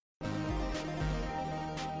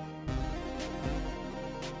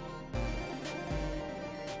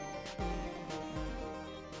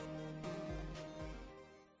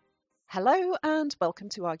Hello and welcome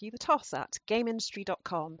to Argue the Toss at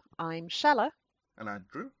GameIndustry.com. I'm Chella. And I'm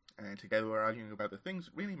Drew, and together we're arguing about the things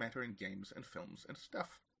that really matter in games and films and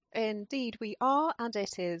stuff. Indeed, we are, and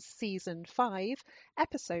it is Season 5,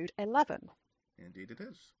 Episode 11. Indeed it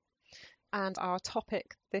is. And our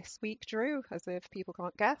topic this week, Drew, as if people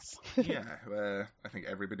can't guess. Yeah, I think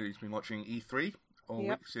everybody's been watching E3 all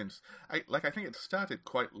Yep. week since. I think it started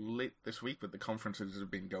quite late this week, but the conferences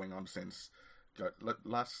have been going on since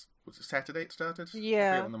last, was it Saturday it started? I Yeah.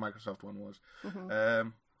 forget when the Microsoft one was. hmm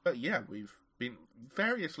But yeah,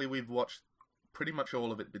 we've watched pretty much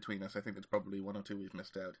all of it between us. I think there's probably one or two we've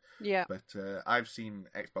missed out. Yeah. But I've seen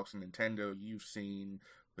Xbox and Nintendo. You've seen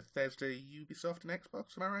Bethesda, Ubisoft, and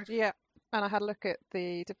Xbox. Am I right? Yeah. And I had a look at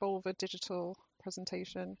the Devolver Digital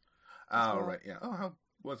presentation as Oh, well. right, yeah. Oh, how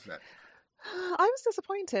was that? I was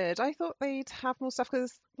disappointed. I thought they'd have more stuff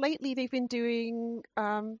because lately they've been doing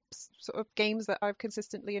sort of games that I've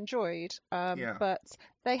consistently enjoyed. Yeah, But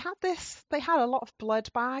they had a lot of blood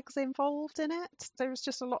bags involved in it. There was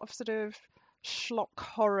just a lot of sort of schlock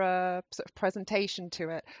horror sort of presentation to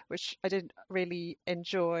it, which I didn't really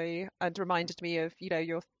enjoy and reminded me of,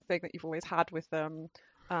 your thing that you've always had with them.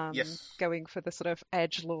 yes, Going for the sort of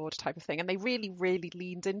edgelord type of thing, and they really, really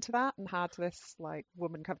leaned into that and had this like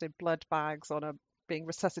woman covered in blood bags on a being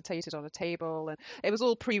resuscitated on a table, and it was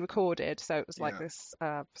all pre-recorded, so it was like yeah, this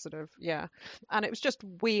sort of and it was just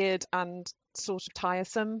weird and sort of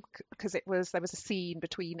tiresome because there was a scene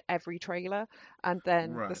between every trailer, and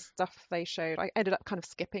then the right, stuff they showed I ended up kind of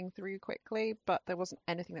skipping through quickly, but there wasn't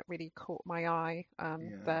anything that really caught my eye yeah.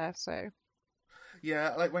 there. So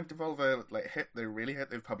Yeah, like when Devolver they really hit.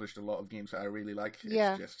 They've published a lot of games that I really like. It's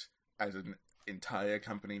yeah. just as an entire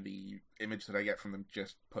company, the image that I get from them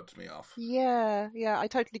just puts me off. Yeah, yeah, I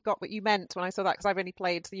totally got what you meant when I saw that because I've only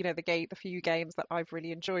played, the few games that I've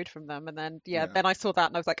really enjoyed from them, and then Yeah, then I saw that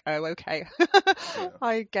and I was like, oh, okay, yeah,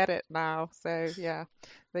 I get it now. So yeah,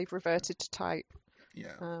 they've reverted to type.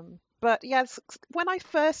 yeah, But yes, when I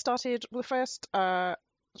first started, the first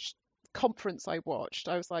sh- conference I watched,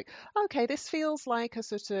 I was like, okay, this feels like a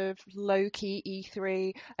sort of low-key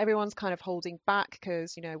E3. Everyone's kind of holding back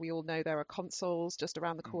because, we all know there are consoles just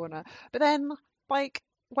around the corner. mhm, But then, like,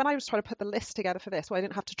 when I was trying to put the list together for this, well, I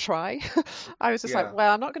didn't have to try. I was just like, yeah,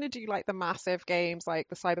 well, I'm not going to do like the massive games like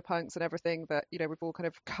the Cyberpunks and everything that, we've all kind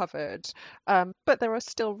of covered. But there are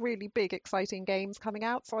still really big, exciting games coming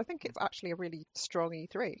out. So I think it's actually a really strong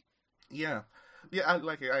E3. yeah, yeah. I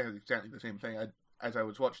had exactly the same thing. As I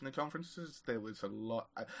was watching the conferences, there was a lot.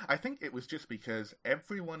 I think it was just because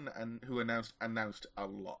everyone who announced a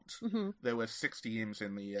lot. hmm There were 60 games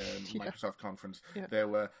in the Yeah, Microsoft conference. yeah. There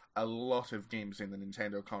were a lot of games in the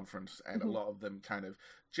Nintendo conference, and a hmm lot of them kind of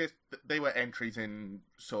just they were entries in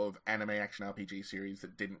sort of anime action RPG series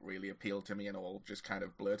that didn't really appeal to me, and all just kind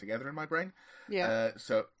of blur together in my brain. Yeah,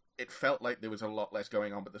 So it felt like there was a lot less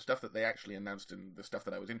going on, but the stuff that they actually announced and the stuff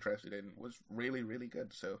that I was interested in was really, really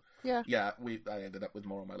good. So yeah, yeah, I ended up with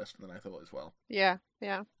more on my list than I thought as well. yeah,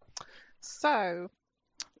 yeah. So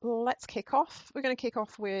let's kick off. We're going to kick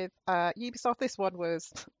off with Ubisoft. This one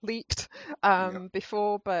was leaked Yep.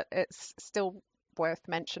 before, but it's still worth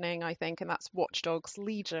mentioning, I think, and that's Watch Dogs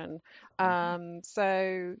Legion. Hmm.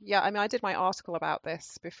 So yeah, I mean, I did my article about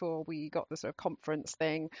this before we got the sort of conference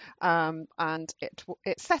thing, and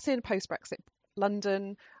it's set in post-Brexit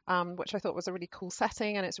London, which I thought was a really cool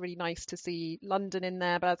setting, and it's really nice to see London in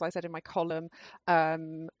there. But as I said in my column,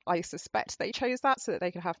 I suspect they chose that so that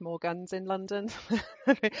they could have more guns in London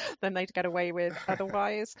than they'd get away with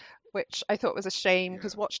otherwise, which I thought was a shame Yeah.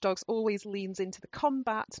 because Watch Dogs always leans into the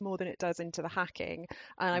combat more than it does into the hacking,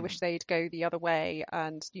 and I wish Hmm. they'd go the other way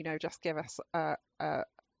and just give us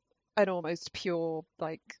an almost pure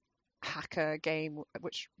like hacker game,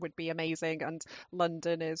 which would be amazing. And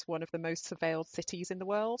London is one of the most surveilled cities in the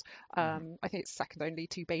world. Hmm. I think it's second only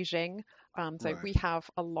to Beijing. So Right. we have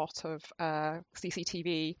a lot of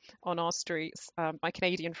CCTV on our streets. My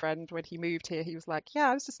Canadian friend, when he moved here, he was like, "Yeah,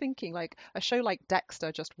 I was just thinking, like a show like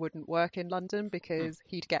Dexter just wouldn't work in London Hmm. because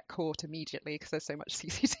he'd get caught immediately because there's so much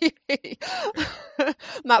CCTV." Yeah.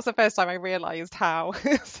 And that's the first time I realised how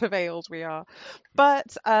surveilled we are.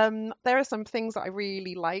 But there are some things that I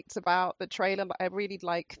really liked about the trailer. I really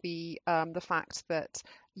like the fact that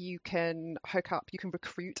you can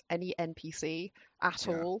recruit any NPC at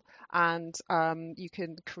Yeah. all, and you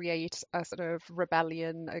can create a sort of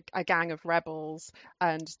rebellion, a gang of rebels,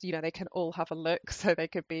 and they can all have a look. So they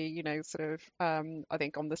could be, sort of I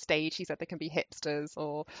think on the stage he said they can be hipsters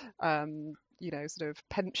or sort of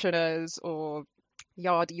pensioners or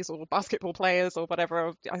yardies or basketball players or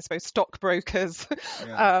whatever, I suppose stockbrokers.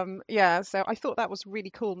 Yeah, Yeah, so I thought that was really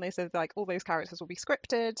cool. And they said like all those characters will be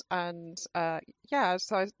scripted, and yeah,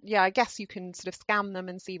 so yeah, I guess you can sort of scan them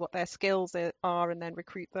and see what their skills are, and then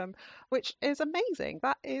recruit them, which is amazing.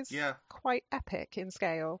 That is yeah, quite epic in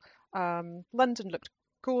scale. London looked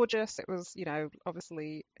gorgeous. It was,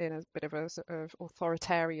 obviously in a bit of a sort of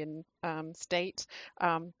authoritarian state,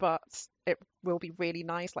 but it will be really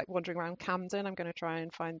nice, like wandering around Camden. I'm going to try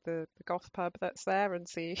and find the goth pub that's there and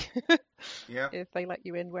see yeah. if they let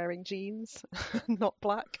you in wearing jeans, not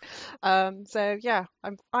black. So yeah,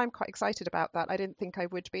 I'm quite excited about that. I didn't think I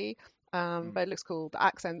would be, Mm. but it looks cool. The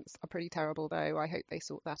accents are pretty terrible though. I hope they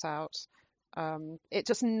sort that out. It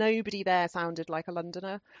just nobody there sounded like a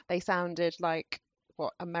Londoner. They sounded like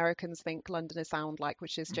what Americans think Londoners sound like,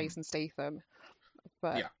 which is Mm. Jason Statham.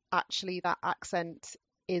 But Yeah, actually, that accent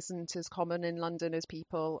isn't as common in London as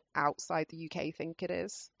people outside the UK think it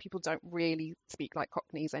is. People don't really speak like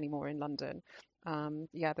Cockneys anymore in London.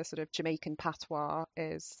 Yeah, the sort of Jamaican patois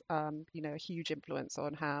is, a huge influence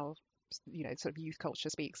on how, sort of youth culture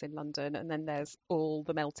speaks in London. And then there's all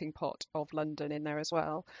the melting pot of London in there as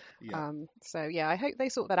well. yeah, So yeah, I hope they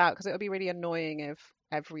sort that out because it'll be really annoying if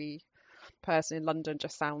every person in London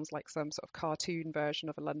just sounds like some sort of cartoon version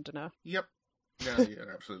of a Londoner. yep. No,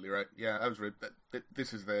 you're absolutely right. Yeah, I was read that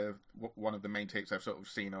this is one of the main takes I've sort of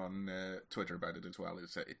seen on Twitter about it as well.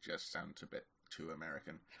 Is that it just sounds a bit too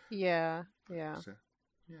American. Yeah, yeah. So,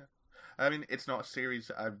 yeah. I mean, it's not a series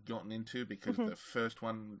that I've gotten into because Mhm. the first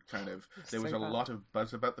one kind of there was So a bad. lot of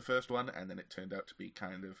buzz about the first one, and then it turned out to be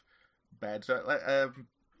kind of bad. So,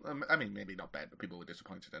 I mean, maybe not bad, but people were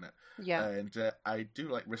disappointed in it. Yeah, And I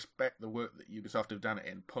do respect the work that Ubisoft have done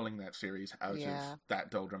in pulling that series out of yeah, that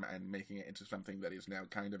doldrum and making it into something that is now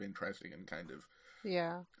kind of interesting and kind of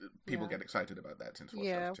yeah, people yeah, get excited about that since Watch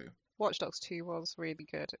Dogs yeah. 2. Watch Dogs 2 was really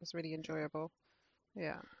good. It was really Yeah. enjoyable.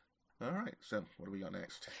 Yeah. All right. So, what do we got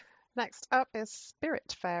next? Next up is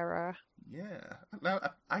Spiritfarer. Yeah. Now,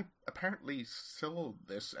 I apparently saw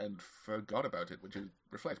this and forgot about it, which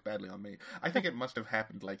reflects badly on me. I think it must have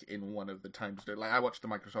happened like in one of the times that, like, I watched the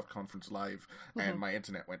Microsoft conference live, and Mhm. my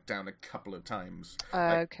internet went down a couple of times.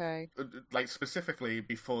 Like, Okay. like specifically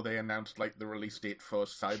before they announced like the release date for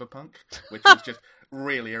Cyberpunk, which was just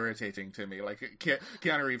really irritating to me. Like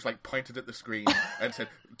Keanu Reeves like pointed at the screen and said,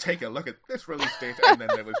 "Take a look at this release date," and then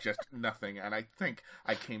there was just nothing. And I think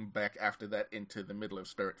I came back after that into the middle of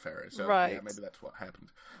Spiritfarer, so yeah, Right. maybe that's what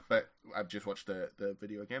happened. But I've just watched the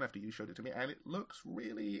video again after you showed it to me, and it looks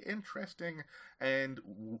really interesting and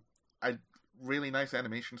a really nice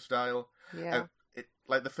animation style. Yeah. It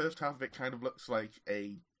like the first half of it kind of looks like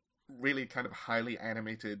a really kind of highly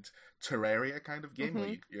animated Terraria kind of game where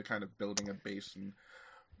Mhm. you're kind of building a base. And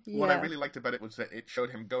what I Yeah. really liked about it was that it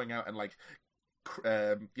showed him going out and like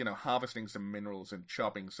harvesting some minerals and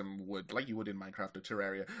chopping some wood like you would in Minecraft or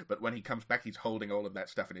Terraria. But when he comes back, he's holding all of that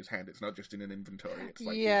stuff in his hand. It's not just in an inventory. It's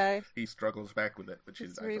like Yeah. he struggles back with it, which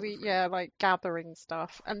is It's I thought really, was really yeah, like gathering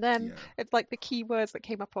stuff. And then yeah, it's like the key words that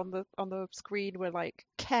came up on the screen were like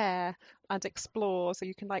care and explore. So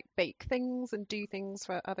you can like bake things and do things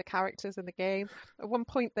for other characters in the game. At one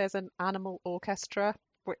point there's an animal orchestra,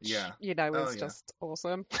 which, yeah, oh is yeah, just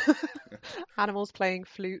awesome. Animals playing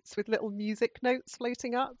flutes with little music notes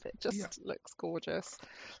floating up. It yeah. just looks gorgeous.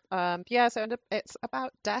 Yeah, so it's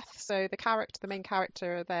about death. So the main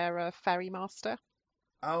character, they're a ferry master.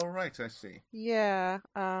 All right, I see. Yeah,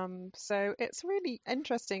 so it's really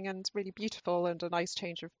interesting and really beautiful and a nice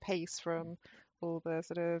change of pace from all the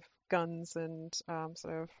sort of guns and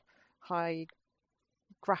sort of high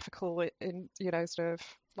graphical sort of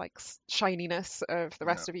like shininess of the Yeah.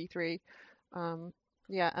 rest of E3.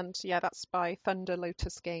 Yeah, and yeah, that's by Thunder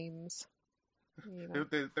Lotus Games. You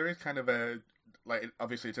know. There is kind of a like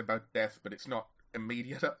obviously it's about death, but it's not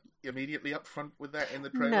immediately up front with that in the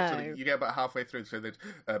trailer. So that No. you get about halfway through, so that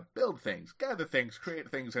build things, gather things,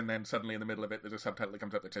 create things, and then suddenly in the middle of it, there's a subtitle that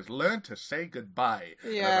comes up that says "Learn to say goodbye."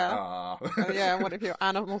 And Yeah. I was Oh, like, yeah, ah. one of your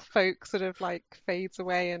animal folk sort of like fades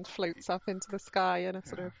away and floats up into the sky and a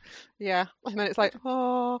sort Yeah. of yeah, and then it's like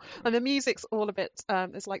oh, and the music's all a bit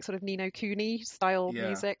it's like sort of Nino Kuni style Yeah.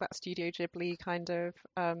 music, that Studio Ghibli kind of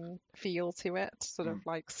feel to it, sort of Mm.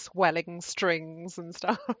 like swelling strings and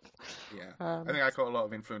stuff. Yeah. I Um, think I caught a lot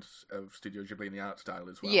of influence of Studio Ghibli in the art style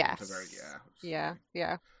as well. It was a very yes, yeah. yeah,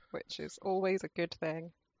 yeah, which is always a good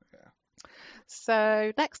thing. Yeah.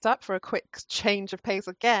 So next up, for a quick change of pace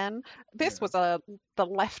again, this Yeah. was the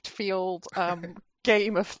left field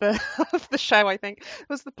game of the of the show. I think it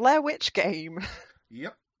was the Blair Witch game.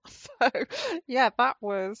 Yep. So yeah, that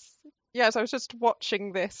was yeah. So I was just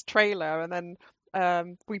watching this trailer, and then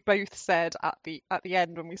we both said at the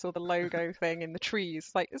end when we saw the logo thing in the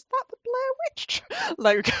trees, like, is that the Blair Witch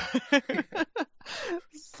logo?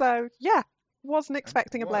 So yeah, wasn't And it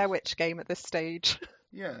expecting a Blair was. Witch game at this stage.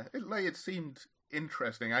 Yeah, it seemed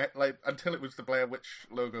interesting. I like until it was the Blair Witch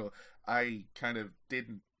logo. I kind of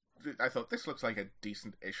didn't. I thought this looks like a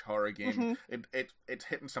decent-ish horror game. Hmm. It's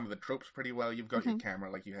hitting some of the tropes pretty well. You've got your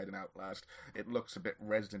camera like you had in Outlast. It looks a bit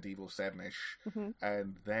Resident Evil 7-ish,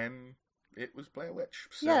 and then it was Blair Witch.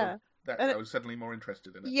 So Yeah. that And I was suddenly more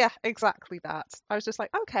interested in it. yeah, exactly that. I was just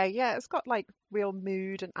like, okay, yeah, it's got like real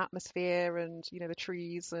mood and atmosphere and, the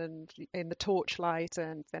trees and in the torchlight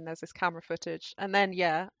and then there's this camera footage. And then,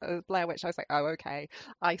 yeah, Blair Witch, I was like, oh, okay,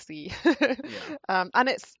 I see. Yeah,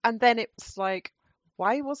 And then it's like,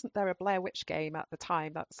 why wasn't there a Blair Witch game at the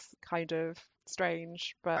time? That's kind of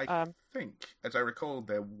strange, but I think, as I recall,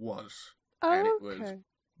 there was, and oh, it was okay.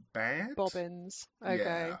 bad. Bobbins.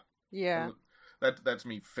 Okay. Yeah. Yeah. That's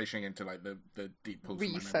me fishing into like the deep pools of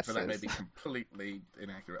my memory, so that may be Recesses. completely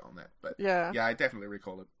inaccurate on that. But Yeah. yeah, I definitely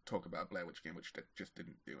recall a talk about Blair Witch game, which just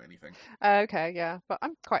didn't do anything. Okay, yeah. But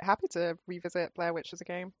I'm quite happy to revisit Blair Witch as a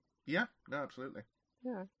game. Yeah, no, absolutely.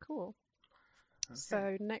 Yeah, cool. Okay.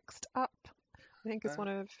 So next up, I think is Uh, one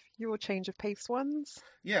of your change of pace ones.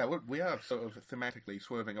 yeah, we are sort of thematically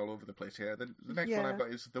swerving all over the place here. The next one I've Yeah. got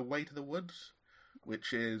is The Way to the Woods,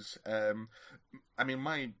 which is, I mean,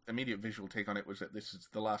 my immediate visual take on it was that this is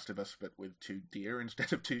The Last of Us, but with two deer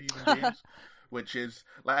instead of two human beings, which is,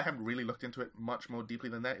 like, I haven't really looked into it much more deeply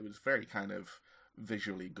than that. It was very kind of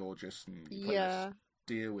visually gorgeous, and you play this Yeah.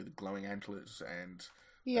 deer with glowing antlers, and,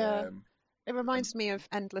 Yeah. um, It and reminds me of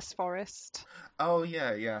Endless Forest. oh,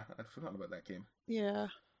 yeah, I'd forgotten about that game. Yeah,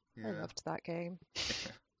 I Yeah. loved that game.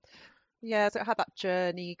 Yeah, so it had that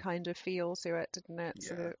journey kind of feel to it, didn't it?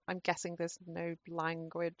 So Yeah. I'm guessing there's no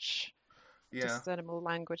language, Yeah. discernible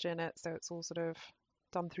language in it, so it's all sort of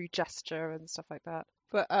done through gesture and stuff like that.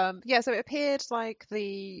 But yeah, so it appeared like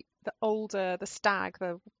the stag,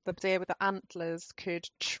 the deer with the antlers could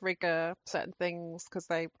trigger certain things because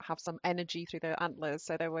they have some energy through their antlers.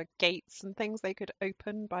 So there were gates and things they could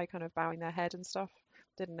open by kind of bowing their head and stuff,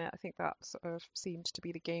 didn't it? I think that sort of seemed to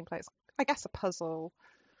be the gameplay. It's, I guess, a puzzle,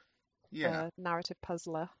 Yeah. narrative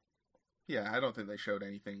puzzler. Yeah, I don't think they showed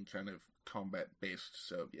anything kind of combat based,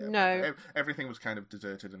 so yeah, No. everything was kind of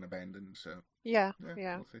deserted and abandoned, so Yeah, yeah,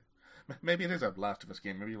 yeah. we'll see. Maybe it is a Last of Us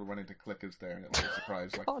game, maybe you'll run into clickers there and it'll be a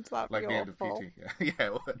surprise, God, that'd like be the end of awful. PT. Yeah, yeah,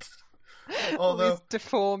 it would. All these Although,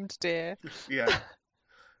 deformed deer yeah,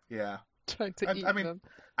 yeah. trying to eat I mean, them.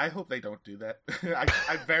 I hope they don't do that.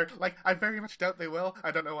 I very much doubt they will. I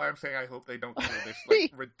don't know why I'm saying I hope they don't do this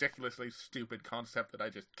like ridiculously stupid concept that I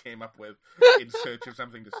just came up with in search of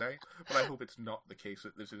something to say. But I hope it's not the case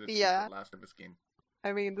that this is a Yeah. secret Last of Us game.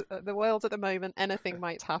 I mean, the world at the moment, anything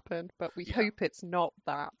might happen, but we Yeah. hope it's not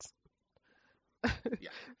that. Yeah.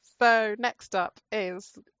 So next up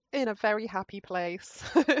is in a very happy place,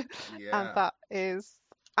 and Yeah. that is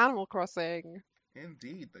Animal Crossing.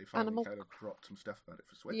 Indeed, they finally Animal, kind of dropped some stuff about it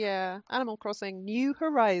for Switch. yeah, Animal Crossing New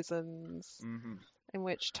Horizons, Mm-hmm. in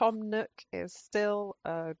which Tom Nook is still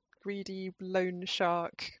a greedy loan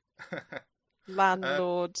shark,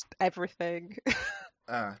 landlord, everything.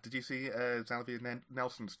 Did you see Xavier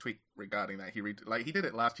Nelson's tweet regarding that? He did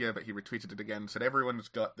it last year, but he retweeted it again. Said everyone's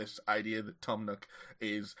got this idea that Tom Nook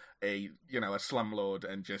is a slumlord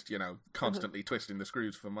and just constantly twisting the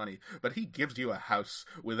screws for money, but he gives you a house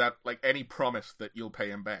without like any promise that you'll pay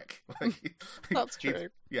him back. That's true.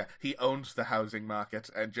 Yeah, he owns the housing market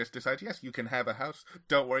and just decides, yes, you can have a house.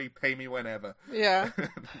 Don't worry, pay me whenever. Yeah.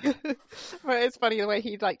 Yeah. Well, it's funny the way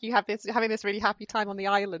you have having this really happy time on the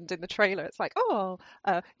island in the trailer. It's like, oh,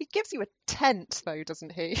 he gives you a tent though,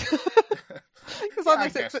 doesn't he? Because Yeah, on I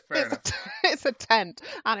this, guess, fair enough. it's a tent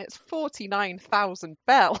and it's 49,000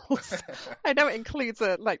 bells. I know it includes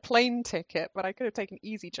a plane ticket, but I could have taken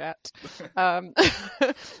EasyJet. Um,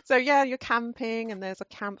 so yeah, you're camping and there's a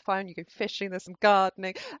campfire and you go fishing. There's some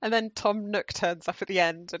gardening, and then Tom Nook turns up at the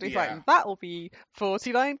end and he's Yeah. like, "That'll be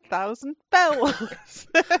 49,000 bells."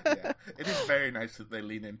 Yeah, it is very nice that they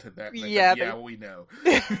lean into that. And they Yeah, say, yeah, we know.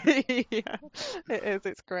 yeah, it is.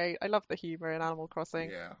 It's great. I love the humor in Animal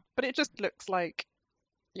Crossing, Yeah, but it just looks like,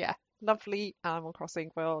 yeah, lovely Animal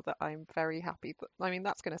Crossing world that I'm very happy. I mean,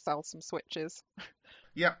 that's going to sell some Switches.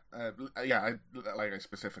 yeah, yeah. I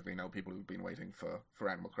specifically know people who've been waiting for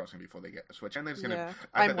Animal Crossing before they get the Switch, and there's gonna. Yeah,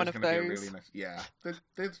 I I'm bet one there's of gonna be a those. really nice. Yeah,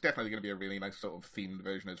 there's definitely gonna be a really nice sort of themed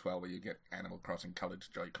version as well, where you get Animal Crossing coloured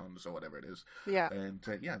Joy-Cons or whatever it is. Yeah, And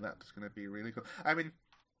yeah, that's gonna be really cool. I mean,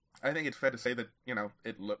 I think it's fair to say that,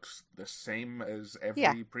 it looks the same as Yeah.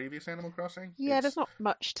 every previous Animal Crossing. Yeah, there's not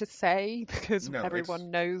much to say because No, it's,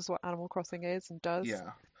 everyone knows what Animal Crossing is and does.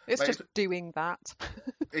 yeah. It's Like, just doing that.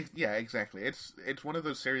 yeah, exactly. It's one of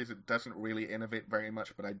those series that doesn't really innovate very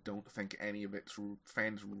much, but I don't think any of its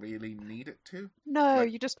fans really need it to. No,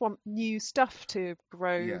 Like, you just want new stuff to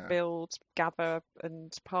grow, yeah, build, gather,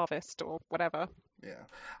 and harvest or whatever. yeah.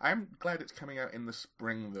 I'm glad it's coming out in the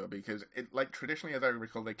spring though, because like traditionally, as I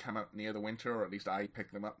recall, they come out near the winter, or at least I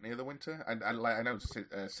pick them up near the winter. And I know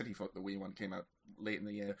City Folk, the Wii one, came out late in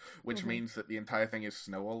the year, which Hmm. means that the entire thing is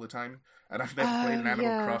snow all the time. And I've never played Oh, an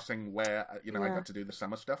Animal yeah, Crossing where I yeah. got to do the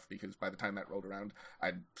summer stuff, because by the time that rolled around,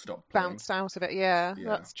 I'd stopped playing. Bounced out of it. Yeah, Yeah.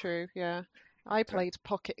 that's true. Yeah. I So, played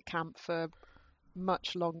Pocket Camp for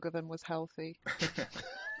much longer than was healthy.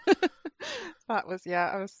 That was, yeah,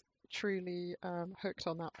 I was truly hooked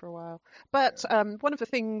on that for a while. But yeah. one of the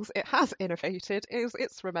things it has innovated is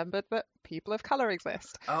it's remembered that people of color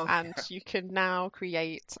exist, Oh and yeah, you can now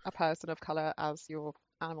create a person of color as your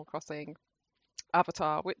Animal Crossing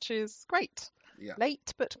avatar, which is great. yeah,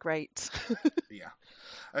 Late, but great. yeah.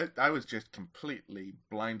 I was just completely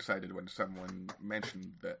blindsided when someone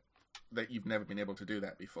mentioned that you've never been able to do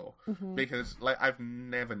that before, Hmm. because like I've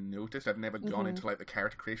never noticed, I've never gone Hmm. into like the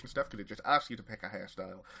character creation stuff, because it just asks you to pick a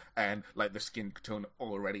hairstyle, and like the skin tone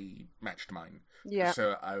already matched mine. Yeah,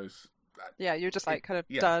 So I was yeah, you're just it, like kind of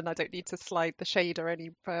yeah, done. I don't need to slide the shader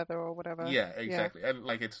any further or whatever. yeah, Yeah. exactly. And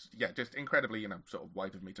like it's, yeah, just incredibly, sort of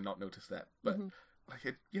white of me to not notice that. But Hmm. like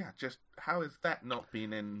it, yeah, just how has that not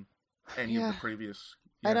been in any of the Yeah, previous?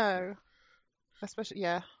 I Yeah, know. Especially,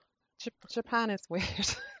 yeah, Japan is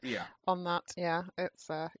weird yeah, on that. Yeah, it's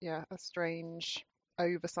yeah, a strange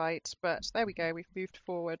oversight, but there we go. We've moved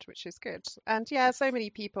forward, which is good. And yeah, yes, so many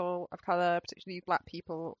people of color, particularly black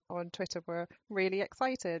people on Twitter, were really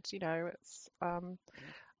excited. It's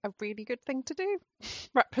a really good thing to do. yeah,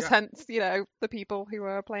 Represents, the people who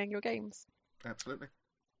are playing your games. absolutely.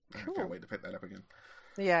 I can't Cool. wait to pick that up again.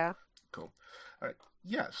 Yeah. Cool. All right.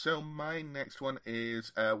 Yeah, so my next one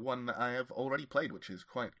is one that I have already played, which is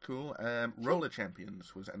quite cool. Roller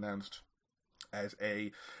Champions was announced as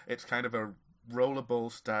it's kind of a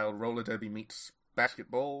rollerball style roller derby meets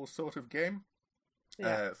basketball sort of game.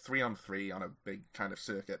 Yeah. 3-on-3 on a big kind of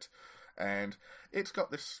circuit. And it's got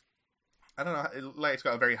this, I don't know, like it's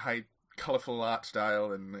got a very high, colourful art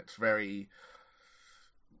style, and it's very,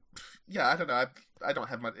 yeah, I don't know. I don't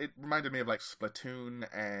have much. It reminded me of like Splatoon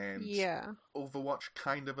and Yeah. Overwatch,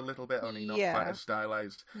 kind of a little bit, only not quite Yeah. as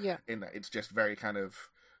stylized. Yeah. In that, it's just very kind of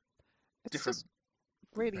It's different. just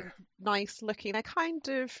really nice looking.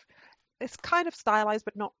 It's kind of stylized,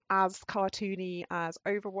 but not as cartoony as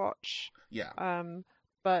Overwatch. Yeah, Um,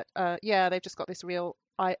 but yeah, they've just got this real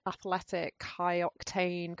athletic, high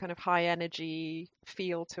octane, kind of high energy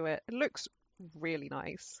feel to it. It looks really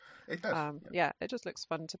nice. it does. Yeah, it just looks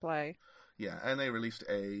fun to play. Yeah, and they released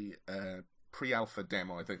a pre-alpha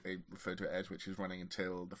demo, I think they referred to it as, which is running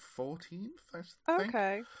until the 14th, I think.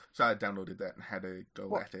 Okay. So I downloaded that and had a go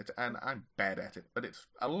What at it, and I'm bad at it, but it's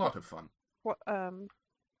a lot what of fun. what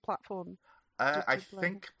platform did I you play on?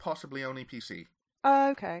 think possibly only PC, Oh,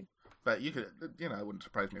 okay. but you could, it wouldn't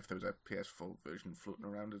surprise me if there was a PS4 version floating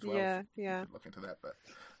around as well. Yeah, You yeah. could look into that, but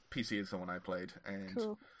PC is the one I played, and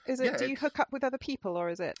Cool. yeah, Do you hook up with other people or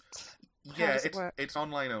is it, how yeah, does it work? it's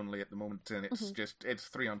online only at the moment, and Hmm. it's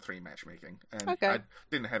 3-on-3 matchmaking, and I Okay.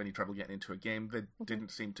 didn't have any trouble getting into a game. There Hmm. didn't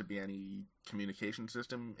seem to be any communication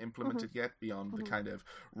system Hmm. implemented yet beyond the Hmm. kind of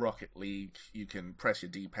Rocket League. You can press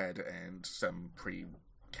your D-pad, and some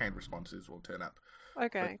pre-canned responses will turn up.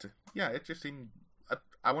 Okay. But yeah, it just seemed.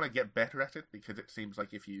 I want to get better at it, because it seems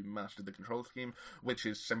like if you mastered the control scheme, which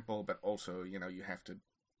is simple, but also you have to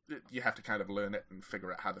kind of learn it and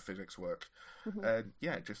figure out how the physics work. Hmm.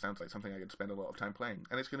 Yeah, it just sounds like something I could spend a lot of time playing,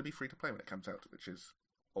 and it's going to be free to play when it comes out, which is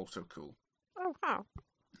also cool. Oh, wow.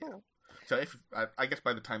 Yeah. Cool. So if I guess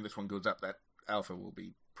by the time this one goes up, that alpha will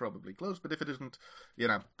be probably closed. But if it isn't,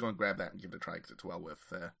 go and grab that and give it a try, because it's well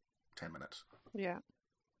worth 10 minutes. Yeah.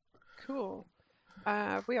 Cool.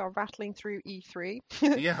 We are rattling through E3.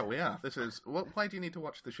 Yeah, we are. This is. Why do you need to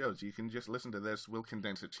watch the shows? You can just listen to this. We'll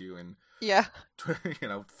condense it to you in Yeah, 30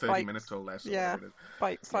 minutes bites. or less, or Yeah, whatever it is. Yeah.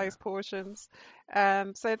 bite-sized portions.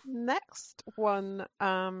 So next one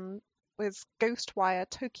was Ghostwire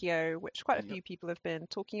Tokyo, which quite a Yep. few people have been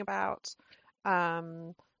talking about.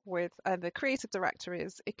 Um, with the creative director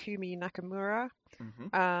is Ikumi Nakamura,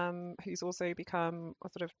 Hmm. who's also become a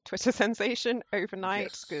sort of Twitter sensation overnight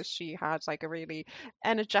Yes. because she had like a really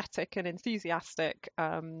energetic and enthusiastic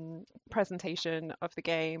presentation of the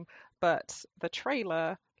game. But the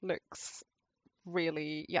trailer looks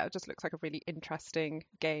really, yeah, it just looks like a really interesting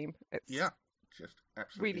game. It's Yeah, just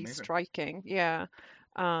absolutely really amazing. striking. Yeah.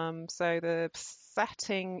 So the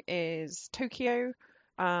setting is Tokyo,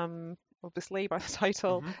 obviously by the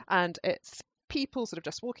title, Hmm. and it's people sort of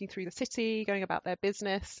just walking through the city, going about their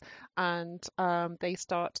business, and they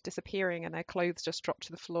start disappearing, and their clothes just drop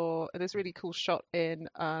to the floor. And there's a really cool shot in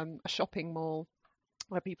a shopping mall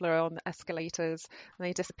where people are on the escalators and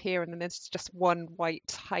they disappear, and then there's just one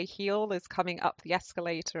white high heel is coming up the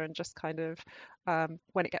escalator and just kind of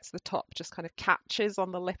when it gets to the top just kind of catches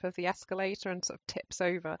on the lip of the escalator and sort of tips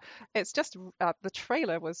over. It's just the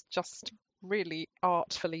trailer was just really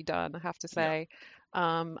artfully done, I have to Yeah. say.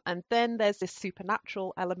 And then there's this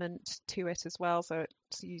supernatural element to it as well, so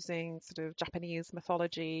it's using sort of Japanese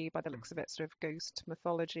mythology, by the looks of it, sort of ghost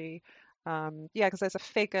mythology. Yeah, because there's a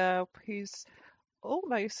figure who's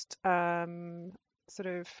almost sort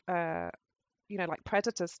of like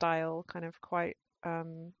predator style, kind of quite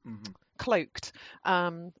Hmm. cloaked,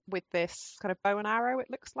 with this kind of bow and arrow, it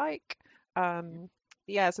looks like. um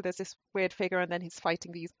yeah, so there's this weird figure, and then he's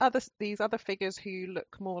fighting these other figures who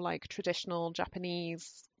look more like traditional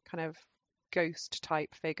Japanese kind of ghost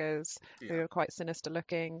type figures who Yeah. are quite sinister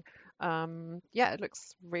looking. Yeah, it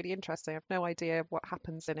looks really interesting. I've no idea what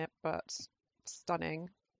happens in it, but stunning.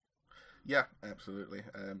 Yeah, absolutely.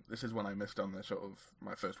 This is one I missed on the sort of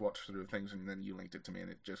my first watch through of things, and then you linked it to me, and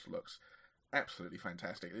it just looks absolutely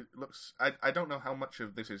fantastic. It looks. I don't know how much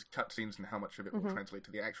of this is cutscenes and how much of it will Hmm. translate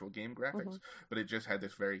to the actual game Hmm. graphics, but it just had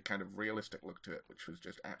this very kind of realistic look to it, which was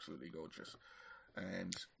just absolutely gorgeous.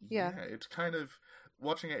 And Yeah. yeah, it's kind of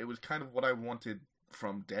watching it. It was kind of what I wanted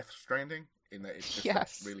from Death Stranding, in that it's just that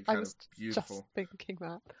Yes, really I kind of was just beautiful. thinking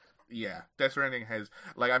that. Yeah, Death Stranding has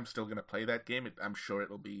I'm still gonna play that game. I'm sure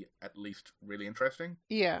it'll be at least really interesting,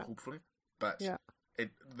 Yeah, hopefully. But yeah,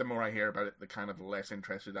 the more I hear about it, the kind of less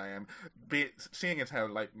interested I am. Seeing as how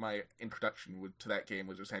like my introduction to that game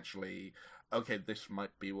was essentially, okay, this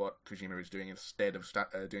might be what Kojima is doing instead of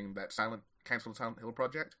doing that cancelled Silent Hill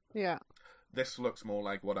project. yeah. This looks more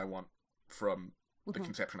like what I want from the Hmm.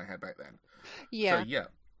 conception I had back then. So Yeah, yeah,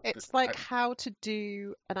 it's I, like how to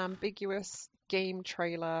do an ambiguous game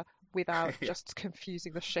trailer without yeah, just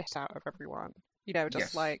confusing the shit out of everyone. You know, just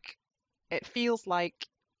yes, like it feels like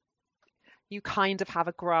you kind of have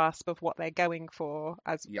a grasp of what they're going for,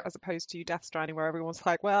 as yeah, as opposed to Death Stranding, where everyone's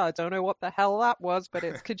like, "Well, I don't know what the hell that was, but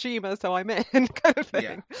it's Kojima, so I'm in," kind of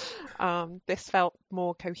yeah. thing. This felt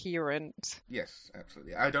more coherent. Yes,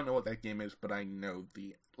 absolutely. I don't know what that game is, but I know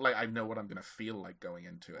I know what I'm going to feel like going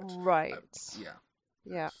into it. Uh, Right. yeah,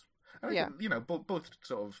 Yeah. I Yeah. think both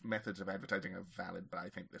sort of methods of advertising are valid, but I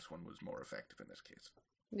think this one was more effective in this case.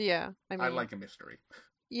 Yeah. I I mean, like a mystery.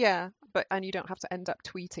 yeah, and you don't have to end up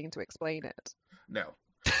tweeting to explain it. No.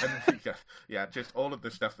 And yeah, just all of the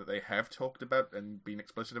stuff that they have talked about and been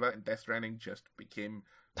explicit about in Death Stranding just became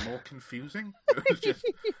more confusing. It was just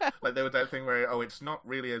Yeah. like there was that thing where it's not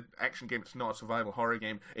really an action game, it's not a survival horror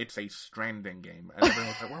game, it's a Stranding game, and everyone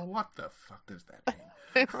was like, well, what the fuck does that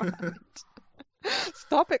Right. mean?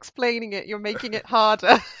 Stop explaining it. You're making it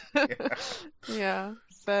harder. Yeah, Yeah.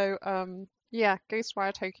 So, yeah,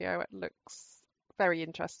 Ghostwire Tokyo, it looks very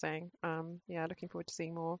interesting. Yeah, looking forward to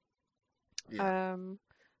seeing more. yeah. Um,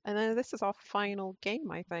 and then this is our final game,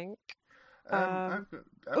 I think. Um, Um, I've got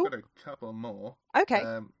I've oh, got a couple more.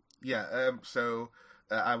 okay. Yeah. So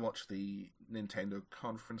I watched the Nintendo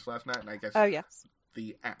conference last night, and I guess Oh, yes.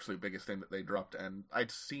 the absolute biggest thing that they dropped, and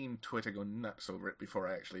I'd seen Twitter go nuts over it before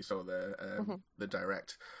I actually saw Hmm. the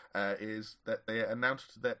direct, is that they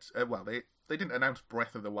announced that they didn't announce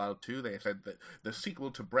Breath of the Wild 2. They said that the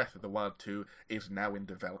sequel to Breath of the Wild 2 is now in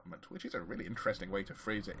development, which is a really interesting way to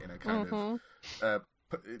phrase it in a kind of Hmm. uh,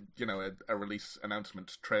 a release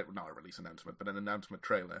announcement not a release announcement, but an announcement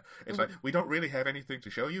trailer. It's like, Hmm. we don't really have anything to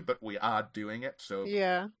show you, but we are doing it, so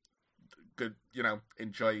Yeah. good,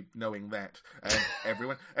 enjoy knowing that. And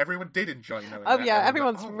everyone did enjoy knowing Oh, that. yeah.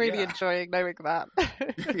 Everyone's like, Everyone's oh really yeah. enjoying knowing that.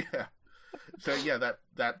 Yeah. So yeah,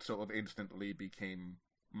 that sort of instantly became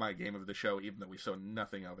my game of the show, even though we saw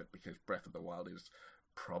nothing of it, because Breath of the Wild is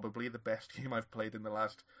probably the best game I've played in the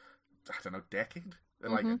last, I don't know, decade.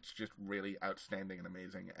 Like, Hmm. it's just really outstanding and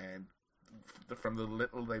amazing, and from the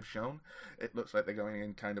little they've shown, it looks like they're going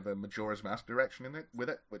in kind of a Majora's Mask direction with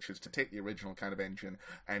it, which is to take the original kind of engine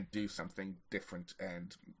and do something different,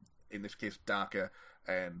 and in this case darker,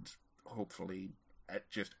 and hopefully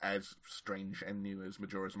just as strange and new as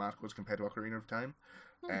Majora's Mask was compared to Ocarina of Time.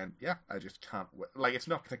 And yeah, I just can't wait. Like, it's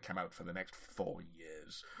not going to come out for the next 4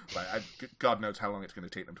 years. Like, God knows how long it's going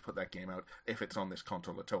to take them to put that game out. If it's on this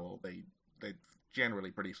console at all, they're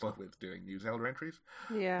generally pretty slow with doing new Zelda entries.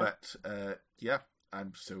 Yeah. But yeah,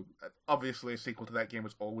 I'm so obviously a sequel to that game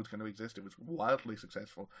was always going to exist. It was wildly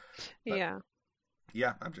successful, but Yeah.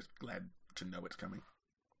 yeah, I'm just glad to know it's coming.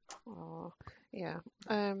 Oh, yeah.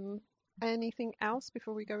 Anything else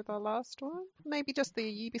before we go with our last one? Maybe just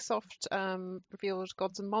the Ubisoft revealed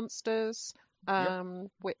Gods and Monsters, Yep.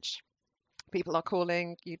 which people are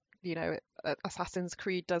calling Assassin's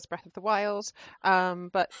Creed does Breath of the Wild.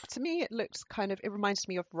 But to me, it reminded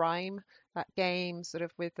me of Rime, that game sort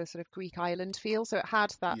of with the sort of Greek island feel. So it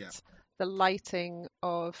had Yeah. the lighting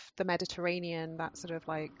of the Mediterranean, that sort of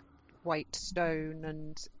like white stone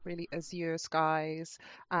and really azure skies,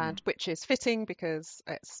 Mm. and which is fitting because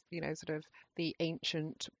it's, sort of the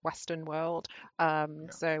ancient Western world. Yeah.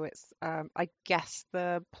 So it's, I guess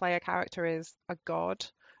the player character is a god,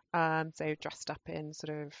 so dressed up in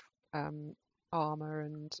sort of armor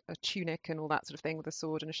and a tunic and all that sort of thing with a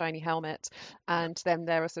sword and a shiny helmet. Yeah. And then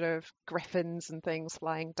there are sort of griffins and things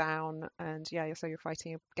flying down. And yeah, so you're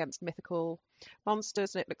fighting against mythical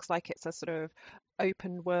monsters. And it looks like it's a sort of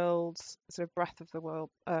open world, sort of Breath of the World,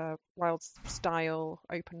 Wild style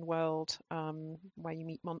open world, where you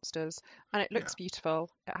meet monsters. And it Yeah. looks beautiful.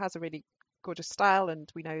 It has a really gorgeous style. And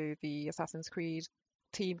we know the Assassin's Creed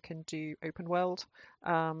team can do open world,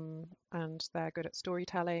 and they're good at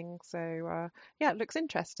storytelling. So yeah, it looks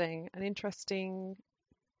interesting. An interesting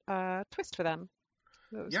twist for them.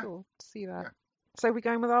 That was Yeah. cool to see that. Yeah. So we're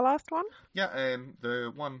going with our last one? Yeah, and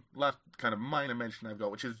the one last kind of minor mention I've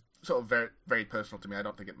got, which is sort of very, very personal to me, I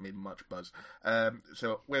don't think it made much buzz.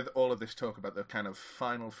 So with all of this talk about the kind of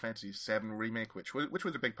Final Fantasy VII remake, which was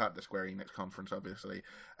a big part of the Square Enix conference, obviously,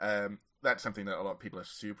 that's something that a lot of people are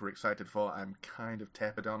super excited for. I'm kind of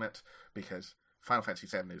tepid on it because Final Fantasy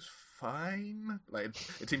VII is fine. Like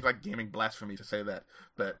it seems like gaming blasphemy to say that,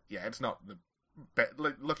 but yeah, it's not the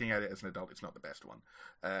looking at it as an adult, it's not the best one.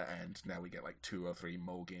 And now we get like 2 or 3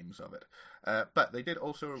 more games of it. But they did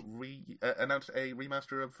also announce a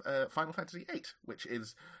remaster of Final Fantasy VIII, which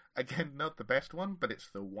is, again, not the best one, but it's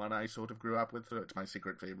the one I sort of grew up with, so it's my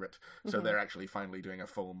secret favourite. So Hmm. they're actually finally doing a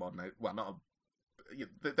full modern... Well, not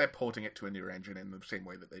they're porting it to a newer engine in the same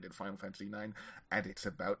way that they did Final Fantasy IX, and it's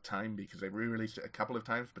about time because they re-released it a couple of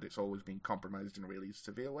times, but it's always been compromised in really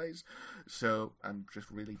severe ways. So I'm just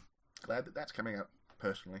really glad that that's coming out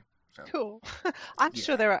personally. So Cool. I'm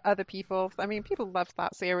sure yeah, there are other people. I mean, people love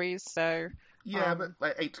that series, so yeah, but um,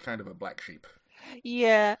 like eight's kind of a black sheep.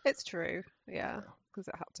 yeah, it's true. Yeah, Yeah, because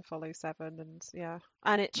it had to follow seven, and yeah,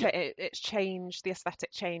 and yeah, it's changed. The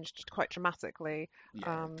aesthetic changed quite dramatically.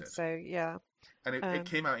 yeah. It did, So yeah. and it Um,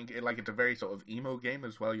 came out like it's a very sort of emo game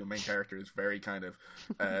as well. Your main character is very kind of,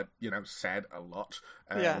 sad a lot,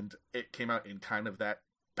 yeah. and it came out in kind of that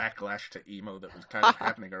backlash to emo that was kind of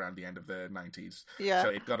happening around the end of the 90s. Yeah. So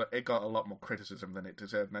it got a lot more criticism than it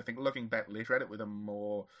deserved. And I think looking back later at it with a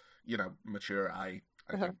more, mature eye,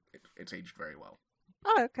 I Uh-huh. think it's aged very well.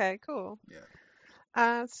 Oh, okay, cool.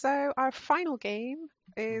 Yeah. So our final game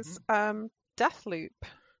is Mm-hmm. Deathloop,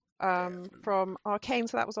 Deathloop. from Arcane.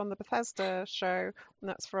 So that was on the Bethesda show, and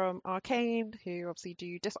that's from Arcane, who obviously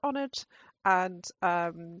do Dishonored, and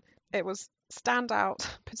it was standout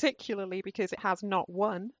particularly because it has not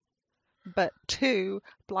one but two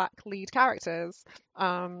black lead characters.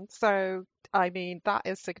 So I mean that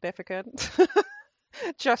is significant.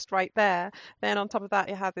 Just right there. Then on top of that,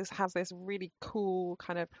 it has this really cool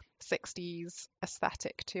kind of 60s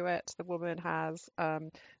aesthetic to it. The woman has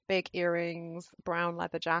big earrings, brown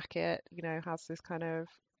leather jacket, has this kind of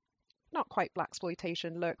not quite black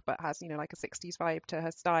exploitation look, but has, like a 60s vibe to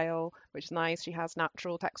her style, which is nice. She has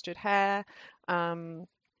natural textured hair. Um,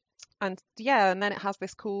 and yeah, and then it has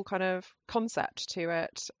this cool kind of concept to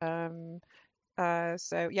it.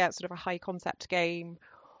 So yeah, it's sort of a high concept game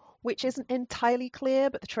which isn't entirely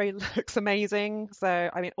clear, but the trailer looks amazing.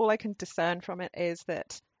 So, I mean, all I can discern from it is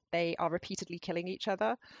that they are repeatedly killing each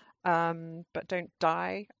other, but don't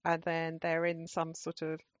die. And then they're in some sort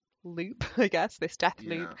of loop, I guess, this death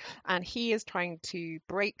loop. Yeah. And he is trying to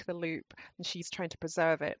break the loop and she's trying to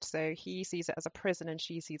preserve it. So he sees it as a prison and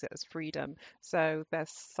she sees it as freedom. So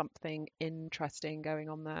there's something interesting going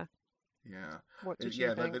on there. Yeah. What did you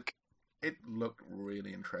Yeah. think? It looked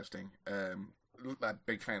really interesting. That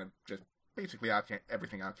big fan of just basically Arcane,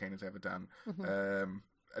 everything Arcane has ever done. Hmm.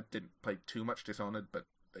 I didn't play too much Dishonored, but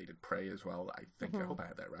they did Prey as well. I think I Hmm. hope I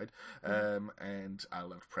had that right. Yeah. And I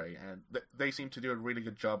loved Prey, and they seem to do a really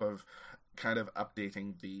good job of kind of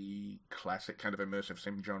updating the classic kind of immersive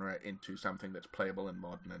sim genre into something that's playable and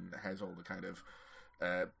modern and has all the kind of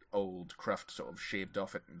old craft sort of shaved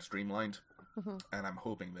off it and streamlined. Hmm. And I'm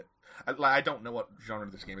hoping that I don't know what genre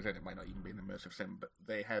this game is in. It might not even be an immersive sim, but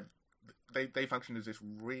they function as this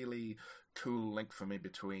really cool link for me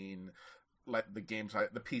between like the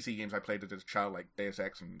PC games I played as a child, like Deus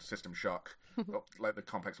Ex and System Shock, like the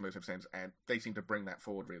complex immersive sense, and they seem to bring that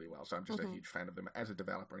forward really well. So I'm just a huge fan of them as a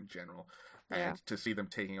developer in general, Yeah. and to see them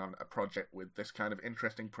taking on a project with this kind of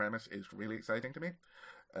interesting premise is really exciting to me.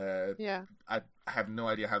 Yeah. I have no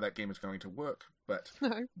idea how that game is going to work, but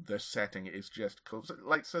No. the setting is just cool.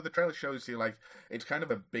 So the trailer shows you like it's kind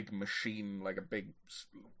of a big machine, like a big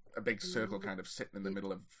circle, kind of sitting in the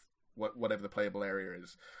middle of whatever the playable area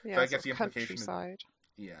is. Yeah, So I sort guess of the implication is, countryside.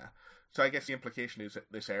 yeah. So I guess the implication is that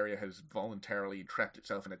this area has voluntarily trapped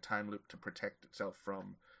itself in a time loop to protect itself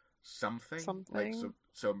from something. Like Something.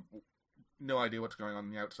 so no idea what's going on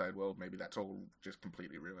in the outside world. Maybe that's all just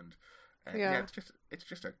completely ruined. And Yeah. it's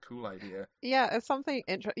just a cool idea. Yeah, it's something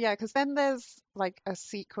interesting. Yeah, because then there's like a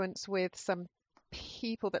sequence with some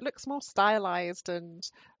people that looks more stylized and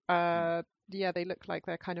Mm, yeah, they look like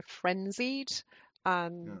they're kind of frenzied.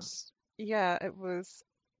 And yeah. yeah, it was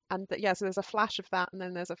and yeah, so there's a flash of that and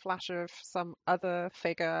then there's a flash of some other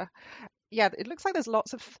figure. Yeah, it looks like there's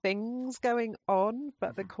lots of things going on,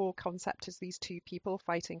 but the Hmm. core concept is these two people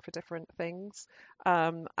fighting for different things.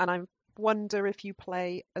 And I wonder if you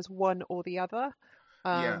play as one or the other.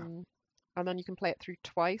 Yeah. Um, and then you can play it through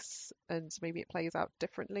twice, and maybe it plays out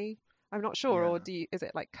differently. I'm not sure, or Yeah. is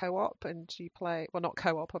it like co-op and you play, well, not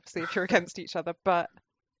co-op, obviously, if you're against each other, but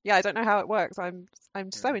yeah, I don't know how it works. I'm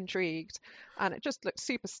so Yeah. intrigued, and it just looks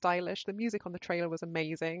super stylish. The music on the trailer was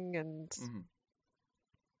amazing, and Hmm.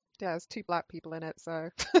 yeah, there's two black people in it, so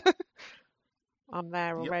I'm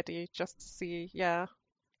there Yep. already just to see, yeah.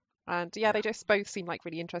 And yeah, they Yeah. just both seem like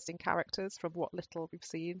really interesting characters from what little we've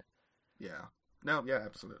seen. Yeah. No, yeah,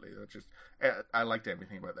 absolutely. That's just I liked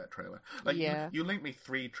everything about that trailer. Like Yeah, you linked me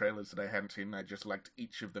 3 trailers that I hadn't seen, and I just liked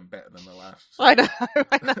each of them better than the last. I So know,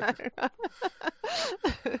 I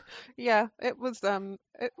know. Yeah, it was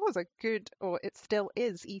a good, or it still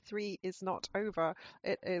is. E3 is not over.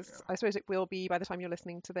 It is, yeah. I suppose it will be by the time you're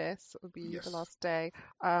listening to this, it will be the Yes, last day.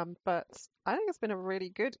 But I think it's been a really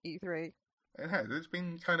good E3. it has. It's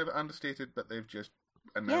been kind of understated, but they've just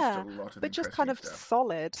announced a Yeah, lot of but just kind interesting of stuff.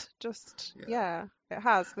 solid. Just, Yeah. yeah, it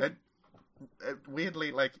has. And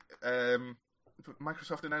weirdly, like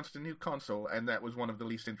Microsoft announced a new console, and that was one of the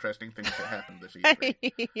least interesting things that happened this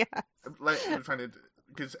E3. Yeah, Like I'm trying to,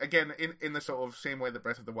 because again, in the sort of same way that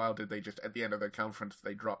Breath of the Wild did, they just at the end of their conference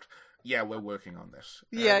they dropped, "Yeah, we're working on this,"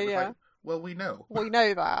 yeah, and it was yeah. like, "Well, we know." We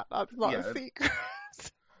know that. That's not a Yeah, secret.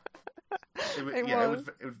 It yeah, was.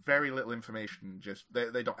 it was very little information. Just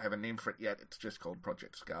they don't have a name for it yet. It's just called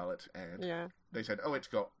Project Scarlet, and Yeah. they said, "Oh, it's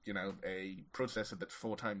got a processor that's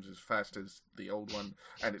 4 times as fast as the old one,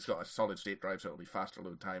 and it's got a solid state drive, so it'll be faster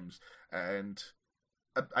load times." And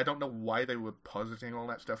I don't know why they were positing all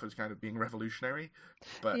that stuff as kind of being revolutionary,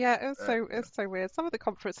 but Yeah, it you was so weird. Some of the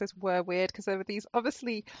conferences were weird because there were these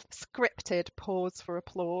obviously scripted pause for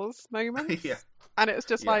applause know, yeah, moments. And it was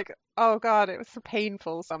just yeah, like, oh God, it was so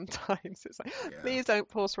painful sometimes. It's like, yeah, please don't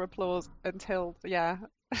pause for applause until, yeah,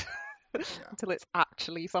 yeah. until it's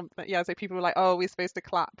actually something. Yeah, so people were like, oh, we're supposed to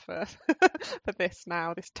clap for for this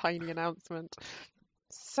now, this tiny announcement.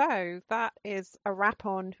 So that is a wrap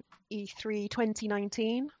on E3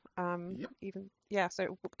 2019. Yep. Even yeah,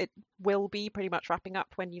 so it will be pretty much wrapping up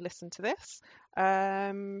when you listen to this.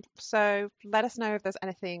 So let us know if there's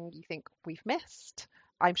anything you think we've missed.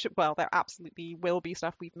 I'm sure, well, there absolutely will be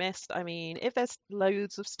stuff we've missed. I mean, if there's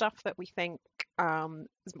loads of stuff that we think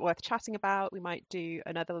is worth chatting about, we might do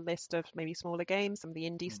another list of maybe smaller games, some of the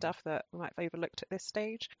indie Mhm. stuff that we might have overlooked at this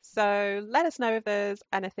stage. So let us know if there's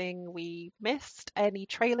anything we missed, any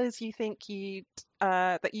trailers you think you'd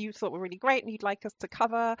that you thought were really great and you'd like us to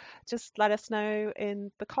cover. Just let us know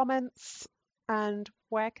in the comments. And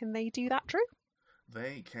where can they do that, Drew?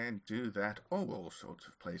 They can do that all sorts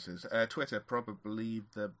of places. Twitter, probably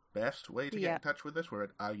the best way to get Yeah. in touch with us. We're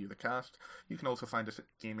at Are You The Cast. You can also find us at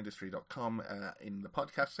GameIndustry.com in the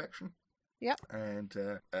podcast section. Yep. And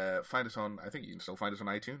find us on, I think you can still find us on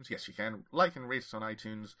iTunes. Yes, you can. Like and rate us on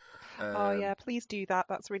iTunes. Oh yeah, please do that.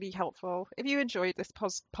 That's really helpful. If you enjoyed this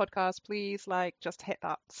podcast, please just hit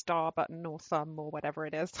that star button or thumb or whatever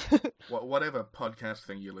it is. Whatever podcast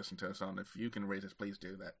thing you listen to us on, if you can rate us, please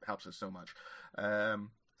do. That helps us so much.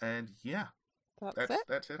 And yeah, That's it.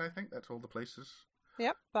 that's it, I think. That's all the places.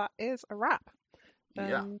 Yep, that is a wrap.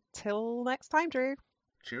 Yeah. Until next time, Drew.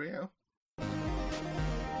 Cheerio.